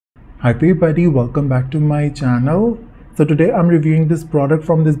Hi everybody, welcome back to my channel. So today I'm reviewing this product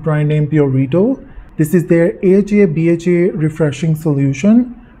from this brand name PURITO. This is their AHA BHA refreshing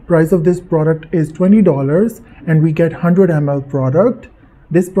solution. Price of this product is $20 and we get 100 ml product.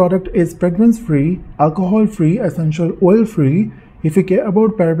 This product is fragrance free, alcohol free, essential oil free. If you care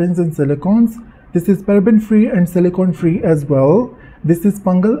about parabens and silicones, this is paraben free and silicone free as well. This is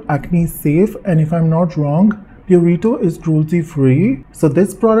fungal acne safe, and if I'm not wrong, PURITO is cruelty free. So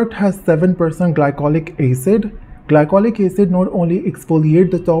this product has 7% glycolic acid. Glycolic acid not only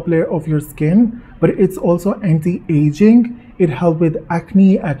exfoliates the top layer of your skin, but it's also anti-aging. It helps with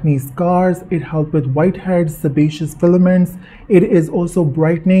acne scars. It helps with whiteheads, sebaceous filaments. It is also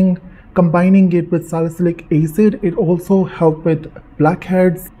brightening. Combining it with salicylic acid, it also helps with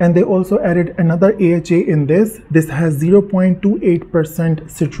blackheads. And they also added another AHA in this. This has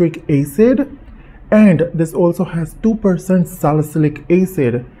 0.28% citric acid. And this also has 2% salicylic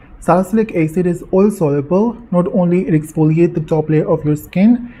acid. Salicylic acid is oil soluble. Not only it exfoliates the top layer of your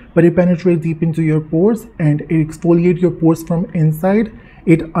skin, but it penetrates deep into your pores and it exfoliates your pores from inside.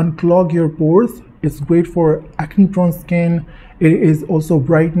 It unclogs your pores. It's great for acne prone skin. It is also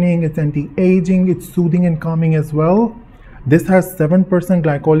brightening, it's anti-aging, it's soothing and calming as well. This has 7%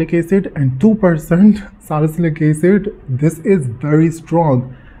 glycolic acid and 2% salicylic acid. This is very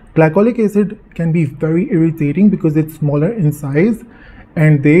strong. Glycolic acid can be very irritating because it's smaller in size,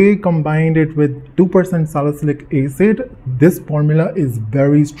 and they combined it with 2% salicylic acid. This formula is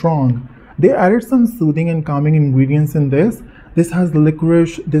very strong. They added some soothing and calming ingredients in this. This has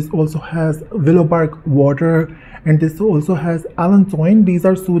licorice, this also has willow bark water, and this also has allantoin. These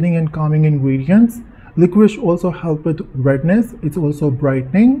are soothing and calming ingredients. Licorice also helps with redness. It's also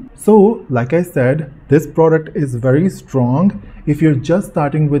brightening. So like I said, this product is very strong. If you're just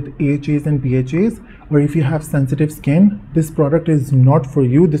starting with AHAs and BHAs, or if you have sensitive skin, this product is not for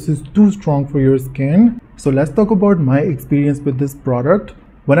you. This is too strong for your skin. So let's talk about my experience with this product.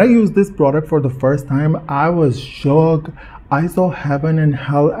 When I used this product for the first time, I was shocked. I saw heaven and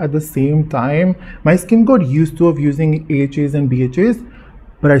hell at the same time. My skin got used to using AHAs and BHAs,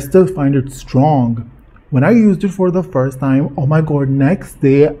 but I still find it strong. When I used it for the first time, oh my god, next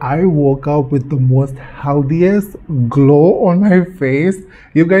day I woke up with the most healthiest glow on my face.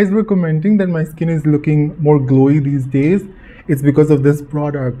 You guys were commenting that my skin is looking more glowy these days. It's because of this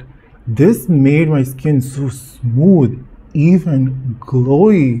product. This made my skin so smooth, even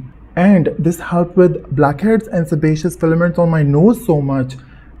glowy. And this helped with blackheads and sebaceous filaments on my nose so much.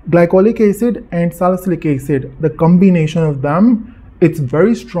 Glycolic acid and salicylic acid, the combination of them, it's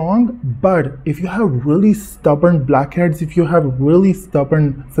very strong. But if you have really stubborn blackheads, if you have really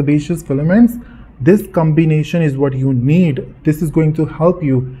stubborn sebaceous filaments, this combination is what you need. This is going to help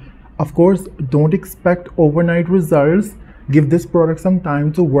you. Of course, don't expect overnight results. Give this product some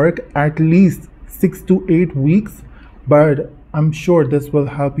time to work, at least 6 to 8 weeks. But I'm sure this will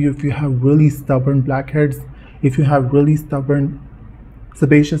help you if you have really stubborn blackheads, if you have really stubborn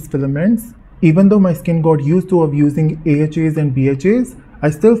sebaceous filaments. Even though my skin got used to using AHAs and BHAs, I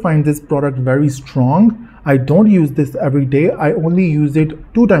still find this product very strong. I don't use this every day. I only use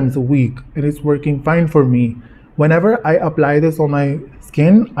it 2 times a week and it's working fine for me. Whenever I apply this on my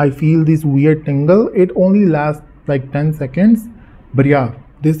skin, I feel this weird tingle. It only lasts like 10 seconds. But yeah,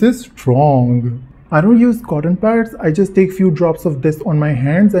 this is strong. I don't use cotton pads. I just take few drops of this on my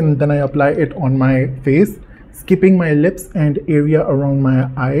hands and then I apply it on my face, skipping my lips and area around my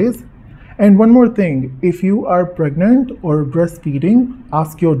eyes. And one more thing, if you are pregnant or breastfeeding,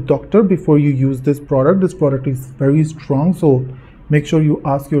 ask your doctor before you use this product. This product is very strong, so make sure you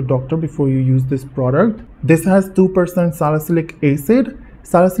ask your doctor before you use this product. This has 2% salicylic acid.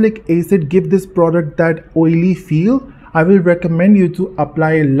 Salicylic acid gives this product that oily feel. I will recommend you to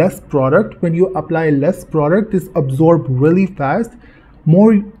apply less product. When you apply less product, this absorbs really fast.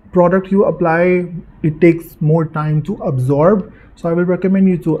 More product you apply, it takes more time to absorb. So I will recommend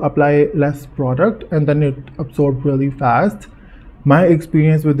you to apply less product and then it absorbs really fast. My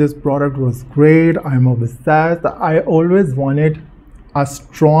experience with this product was great. I'm obsessed. I always wanted a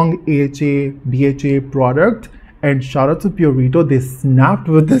strong AHA, BHA product, and shout out to PURITO, they snapped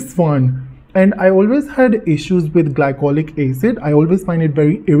with this one. And I always had issues with glycolic acid. I always find it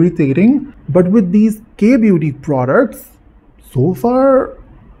very irritating. But with these K-beauty products, so far,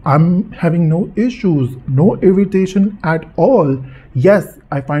 I'm having no issues, no irritation at all. Yes,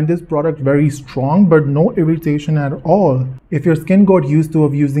 I find this product very strong, but no irritation at all. If your skin got used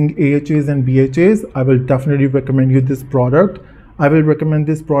to using AHAs and BHAs, I will definitely recommend you this product. I will recommend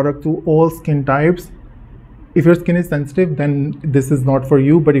this product to all skin types. If your skin is sensitive, then this is not for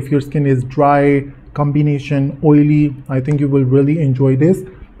you. But if your skin is dry, combination, oily, I think you will really enjoy this.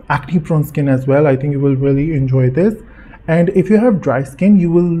 acne prone skin as well. I think you will really enjoy this. And if you have dry skin,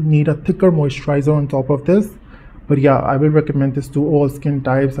 you will need a thicker moisturizer on top of this. But yeah, I will recommend this to all skin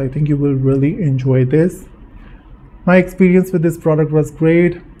types. I think you will really enjoy this. My experience with this product was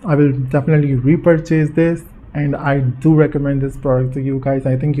great. I will definitely repurchase this, and I do recommend this product to you guys.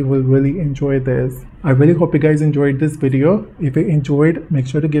 I think you will really enjoy this. I really hope you guys enjoyed this video. If you enjoyed, make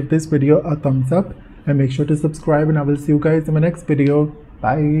sure to give this video a thumbs up and make sure to subscribe, and I will see you guys in my next video.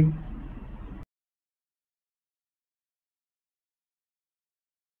 Bye.